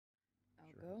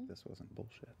like this wasn't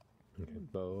bullshit. Okay,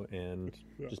 Beau and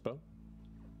just Beau?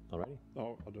 Alrighty.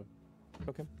 Oh, I'll do it.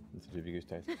 Okay. This is you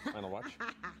guys' final watch.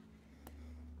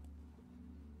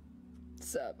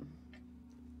 Sup?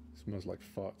 Smells like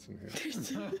farts in here.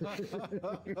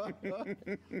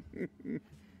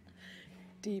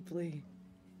 Deeply.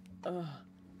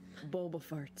 Boba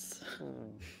farts.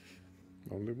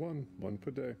 Only one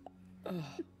per day.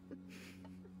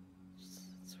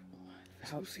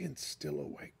 Is Lucian still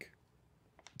awake?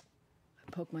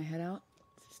 I poke my head out.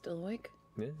 Is he still awake?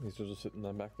 Yeah, he's just sitting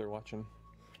there back there watching.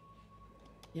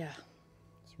 Yeah.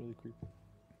 It's really creepy.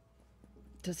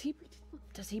 Does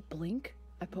he blink?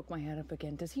 I poke my head up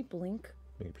again. Does he blink?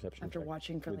 Make a perception after check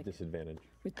watching for with disadvantage.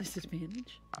 With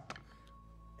disadvantage?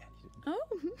 Oh,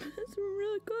 that's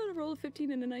really good. I rolled a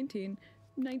 15 and a 19.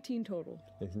 19 total.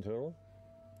 19 total?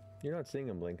 You're not seeing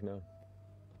him blink, no.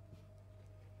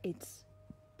 It's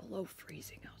below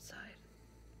freezing outside.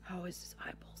 How is his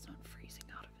eyeballs not freezing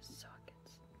out of his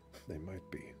sockets? They might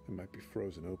be. They might be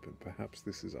frozen open. Perhaps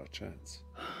this is our chance.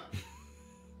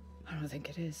 I don't think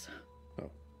it is.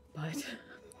 Oh. But...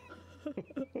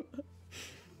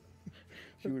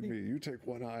 You and me, you take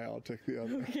one eye, I'll take the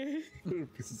other. Okay. It'll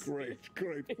be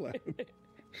great plan.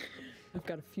 I've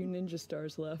got a few ninja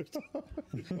stars left.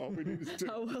 All we need is two.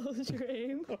 How well is your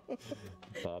aim?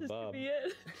 Bob, Bob. Be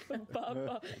it. Bob,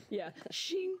 Bob. Yeah.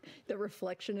 Shing. The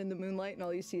reflection in the moonlight, and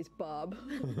all you see is Bob.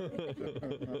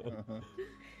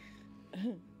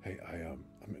 Hey, I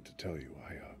meant to tell you,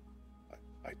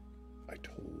 I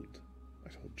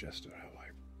told Jester how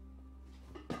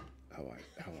I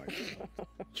felt.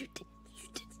 You did.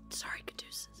 Sorry,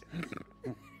 Caduceus.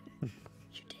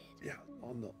 You did. Yeah,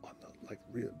 on the like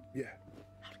real, yeah.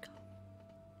 How'd it go?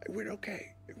 It went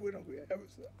okay. I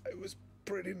was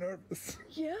pretty nervous.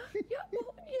 Yeah? Yeah,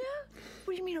 well, yeah.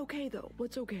 What do you mean okay, though?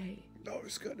 What's okay? No, it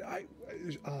was good.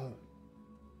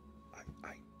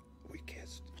 We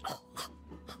kissed.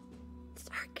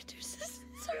 Sorry, Caduceus.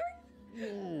 Sorry.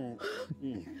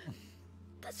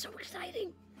 That's so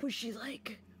exciting. Was she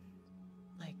like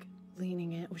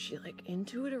leaning in? Was she like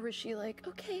into it, or was she like,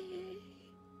 okay?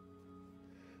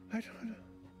 I don't know.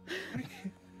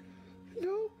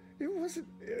 No, it wasn't.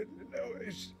 No,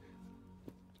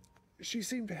 she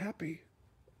seemed happy.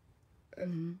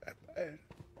 And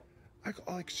I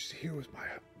could just hear was my.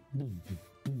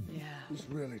 Yeah. It was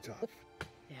really tough.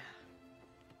 Yeah.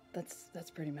 That's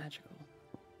pretty magical.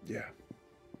 Yeah.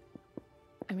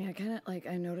 I mean,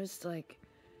 I noticed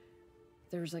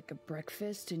there was like a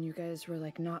breakfast and you guys were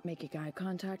like not making eye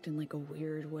contact in like a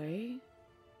weird way.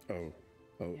 Oh,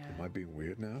 Yeah. Am I being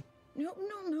weird now?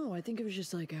 No. I think it was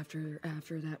just like after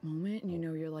that moment, and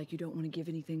you're like, you don't want to give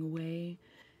anything away.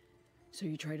 So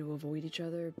you try to avoid each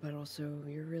other, but also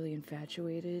you're really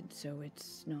infatuated, so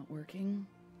it's not working.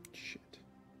 Shit.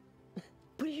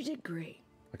 But you did great.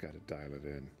 I gotta dial it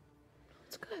in.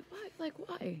 It's good. Why?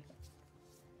 Why?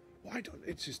 Why don't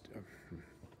it's just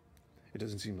it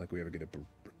doesn't seem like we ever get a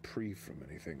reprieve from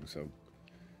anything, so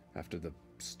after the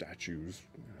statues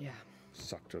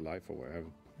sucked her life away,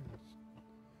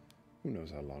 who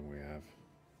knows how long we have.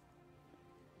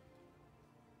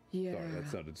 Yeah. Sorry, that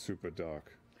sounded super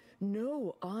dark.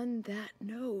 No, on that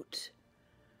note,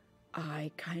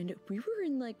 we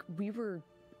were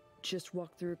just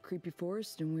walked through a creepy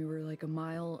forest and we were like a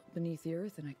mile beneath the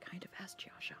earth, and I kind of asked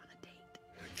Yasha on a date.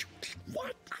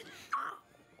 What?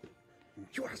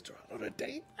 You asked her out on a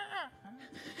date?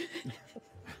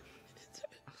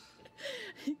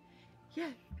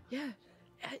 Yeah.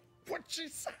 What'd she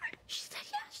say? She said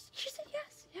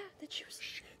yes. Yeah, that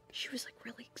she was like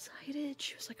really excited.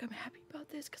 She was like, I'm happy about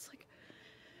this, because like,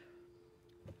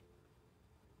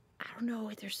 I don't know,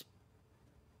 I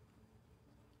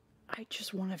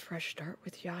just want a fresh start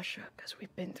with Yasha, because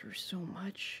we've been through so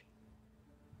much.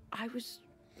 I was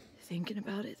thinking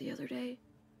about it the other day.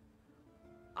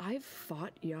 I've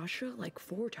fought Yasha like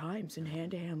 4 times in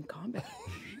hand-to-hand combat.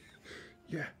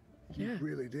 Yeah, you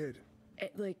really did.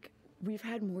 Like, we've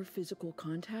had more physical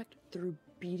contact through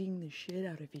beating the shit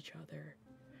out of each other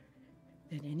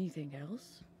than anything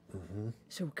else. Mm-hmm.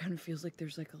 So it kind of feels like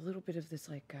there's like a little bit of this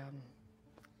like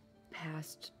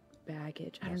past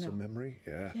baggage. I don't know. Muscle memory?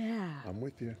 Yeah. Yeah. I'm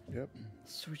with you. Yep.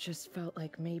 So it just felt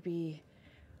like maybe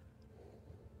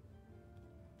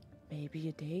a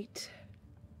date.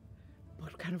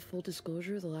 But kind of full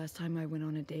disclosure, the last time I went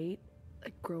on a date,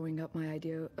 like growing up, my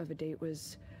idea of a date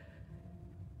was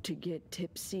to get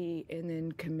tipsy and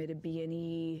then commit a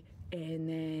B&E and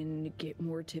then get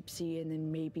more tipsy and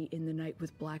then maybe in the night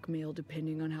with blackmail,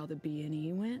 depending on how the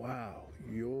B&E went. Wow,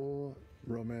 your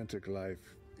romantic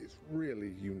life is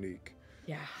really unique.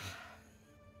 Yeah.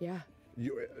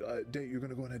 You're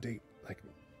gonna go on a date like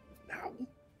now.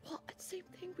 Well, same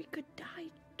thing. We could die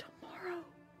tomorrow.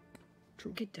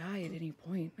 True. We could die at any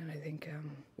point, and I think,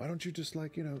 Why don't you just,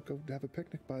 like, go have a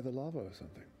picnic by the lava or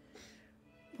something?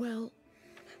 well,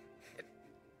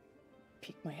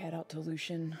 peek my head out to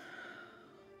Lucian.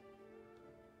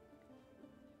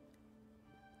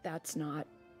 That's not.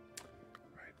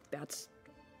 Right. That's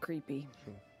creepy.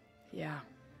 Sure. Yeah.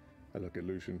 I look at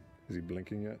Lucian. Is he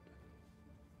blinking yet?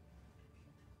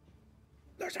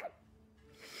 Lucian!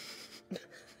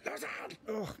 Lucian!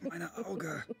 Oh, meine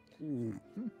Auge.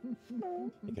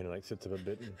 He kind of like sits up a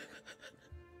bit and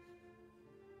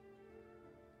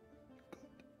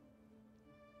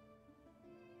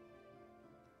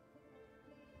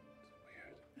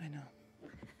I know.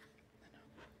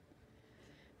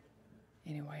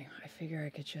 Anyway, I figure I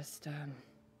could just, I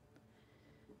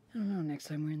don't know, next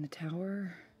time we're in the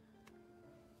tower,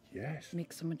 Yes.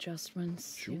 make some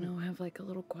adjustments, Sure. have like a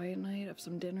little quiet night, have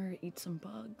some dinner, eat some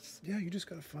bugs. Yeah, you just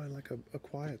gotta find like a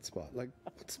quiet spot. Like,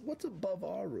 what's above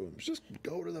our rooms? Just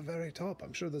go to the very top.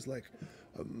 I'm sure there's like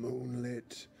a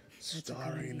moonlit,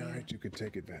 starry idea. night you could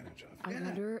take advantage of. I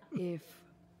wonder if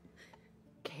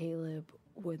Caleb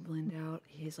would lend out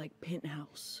his like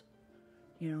penthouse,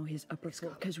 his upper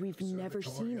floor, because we've never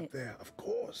seen Up it. there, of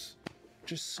course.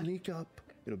 Just sneak up.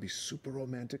 It'll be super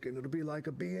romantic, and it'll be like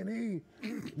a B&E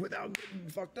without getting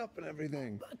fucked up and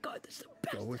everything. Oh, God, this is the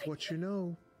best. Go with what you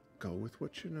know. Go with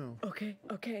what you know. Okay.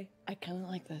 I kind of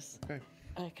like this. Okay.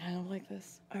 I kind of like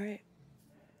this. All right.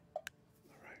 All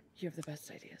right. You have the best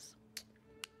ideas.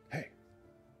 Hey,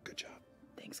 good job.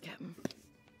 Thanks, Captain. Got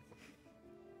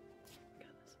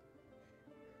this.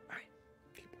 All right.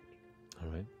 Keep working.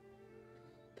 all right.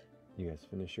 You guys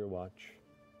finish your watch,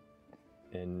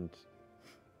 and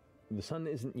the sun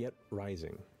isn't yet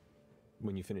rising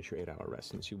when you finish your 8-hour rest,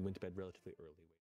 since you went to bed relatively early.